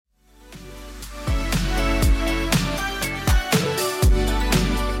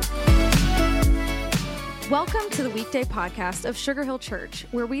Weekday podcast of Sugar Hill Church,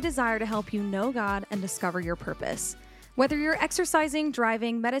 where we desire to help you know God and discover your purpose. Whether you're exercising,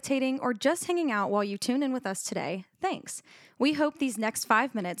 driving, meditating, or just hanging out while you tune in with us today, thanks. We hope these next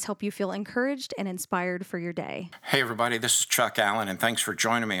 5 minutes help you feel encouraged and inspired for your day. Hey everybody, this is Chuck Allen, and thanks for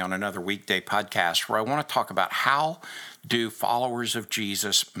joining me on another Weekday podcast where I want to talk about how do followers of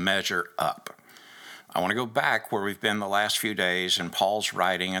Jesus measure up. I want to go back where we've been the last few days in Paul's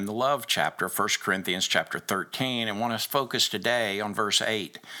writing in the love chapter, 1 Corinthians chapter 13, and want to focus today on verse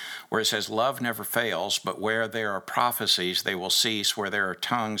 8, where it says, "Love never fails, but where there are prophecies, they will cease. Where there are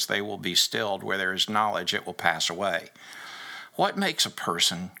tongues, they will be stilled. Where there is knowledge, it will pass away." What makes a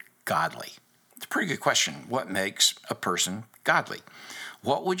person godly? It's a pretty good question. What makes a person godly?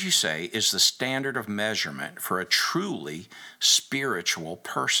 What would you say is the standard of measurement for a truly spiritual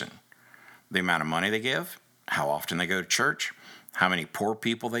person? The amount of money they give, how often they go to church, how many poor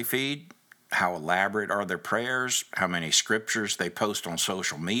people they feed, how elaborate are their prayers, how many scriptures they post on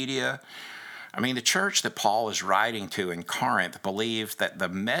social media. I mean, the church that Paul is writing to in Corinth believed that the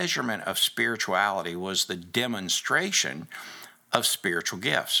measurement of spirituality was the demonstration of spiritual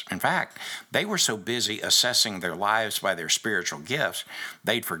gifts. In fact, they were so busy assessing their lives by their spiritual gifts,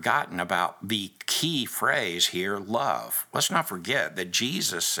 they'd forgotten about the key phrase here, love. Let's not forget that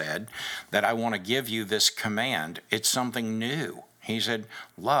Jesus said that I want to give you this command. It's something new. He said,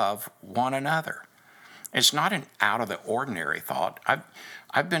 love one another. It's not an out of the ordinary thought.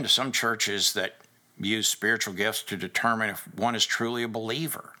 I've been to some churches that use spiritual gifts to determine if one is truly a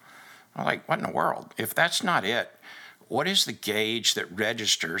believer. I'm like, what in the world? If that's not it, what is the gauge that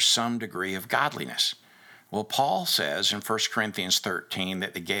registers some degree of godliness? Well, Paul says in 1 Corinthians 13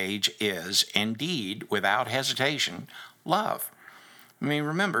 that the gauge is, indeed, without hesitation, love. I mean,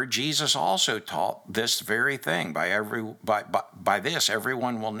 remember, Jesus also taught this very thing. By this,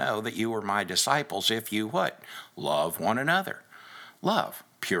 everyone will know that you are my disciples if you what? Love one another. Love,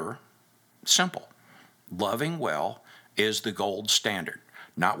 pure, simple. Loving well is the gold standard.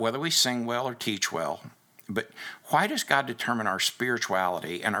 Not whether we sing well or teach well, but why does God determine our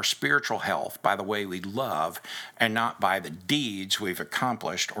spirituality and our spiritual health by the way we love and not by the deeds we've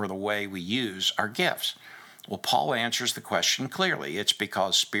accomplished or the way we use our gifts? Well, Paul answers the question clearly. It's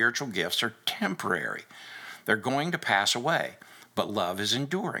because spiritual gifts are temporary. They're going to pass away, but love is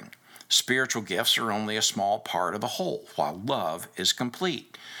enduring. Spiritual gifts are only a small part of the whole, while love is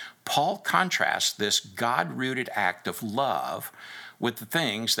complete. Paul contrasts this God-rooted act of love with the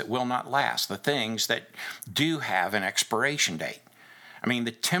things that will not last, the things that do have an expiration date. I mean,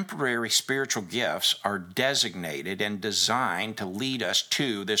 the temporary spiritual gifts are designated and designed to lead us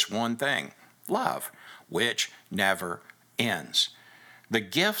to this one thing, love, which never ends. The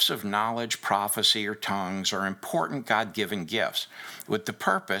gifts of knowledge, prophecy, or tongues are important God-given gifts with the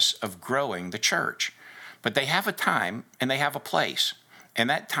purpose of growing the church. But they have a time and they have a place. And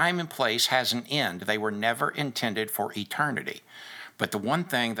that time and place has an end. They were never intended for eternity. But the one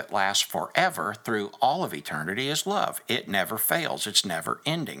thing that lasts forever through all of eternity is love. It never fails. It's never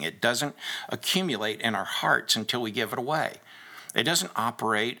ending. It doesn't accumulate in our hearts until we give it away. It doesn't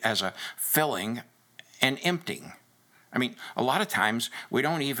operate as a filling and emptying. I mean, a lot of times we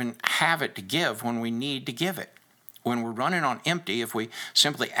don't even have it to give when we need to give it. When we're running on empty, if we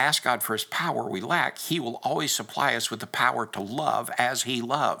simply ask God for His power we lack, He will always supply us with the power to love as He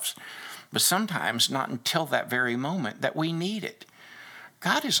loves. But sometimes not until that very moment that we need it.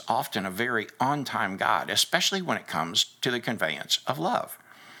 God is often a very on-time God, especially when it comes to the conveyance of love.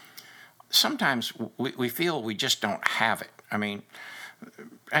 Sometimes we feel we just don't have it. I mean,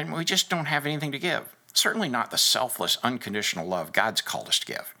 and we just don't have anything to give. Certainly not the selfless, unconditional love God's called us to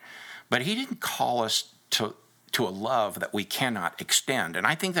give. But He didn't call us to a love that we cannot extend. And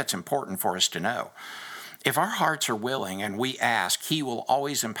I think that's important for us to know. If our hearts are willing and we ask, He will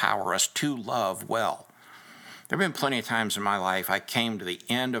always empower us to love well. There have been plenty of times in my life I came to the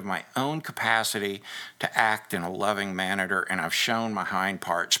end of my own capacity to act in a loving manner, and I've shown my hind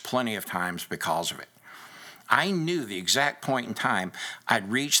parts plenty of times because of it. I knew the exact point in time I'd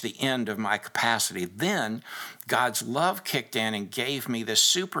reached the end of my capacity. Then God's love kicked in and gave me this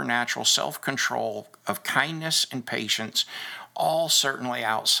supernatural self-control of kindness and patience, all certainly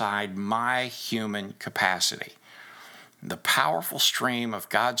outside my human capacity. The powerful stream of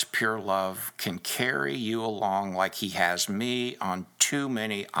God's pure love can carry you along like He has me on too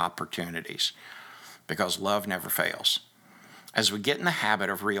many opportunities, because love never fails. As we get in the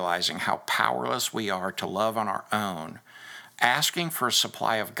habit of realizing how powerless we are to love on our own, asking for a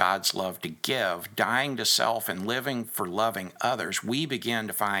supply of God's love to give, dying to self and living for loving others, we begin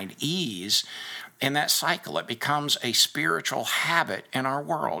to find ease in that cycle. It becomes a spiritual habit in our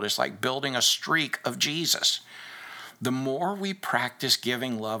world. It's like building a streak of Jesus. The more we practice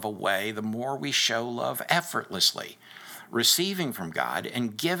giving love away, the more we show love effortlessly. Receiving from God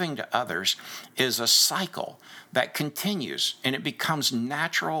and giving to others is a cycle that continues, and it becomes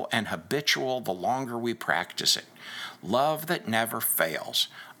natural and habitual the longer we practice it. Love that never fails,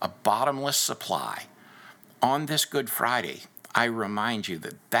 a bottomless supply. On this Good Friday, I remind you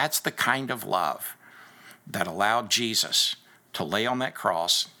that that's the kind of love that allowed Jesus to lay on that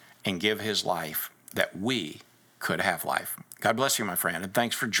cross and give his life that we could have life. God bless you, my friend, and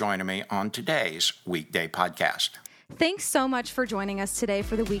thanks for joining me on today's Weekday podcast. Thanks so much for joining us today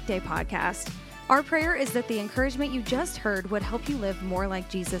for the Weekday podcast. Our prayer is that the encouragement you just heard would help you live more like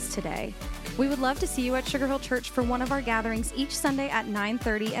Jesus today. We would love to see you at Sugar Hill Church for one of our gatherings each Sunday at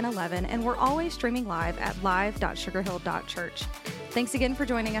 9:30 and 11, and we're always streaming live at live.sugarhill.church. Thanks again for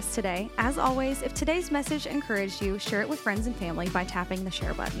joining us today. As always, if today's message encouraged you, share it with friends and family by tapping the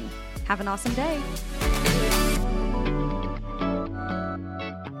share button. Have an awesome day.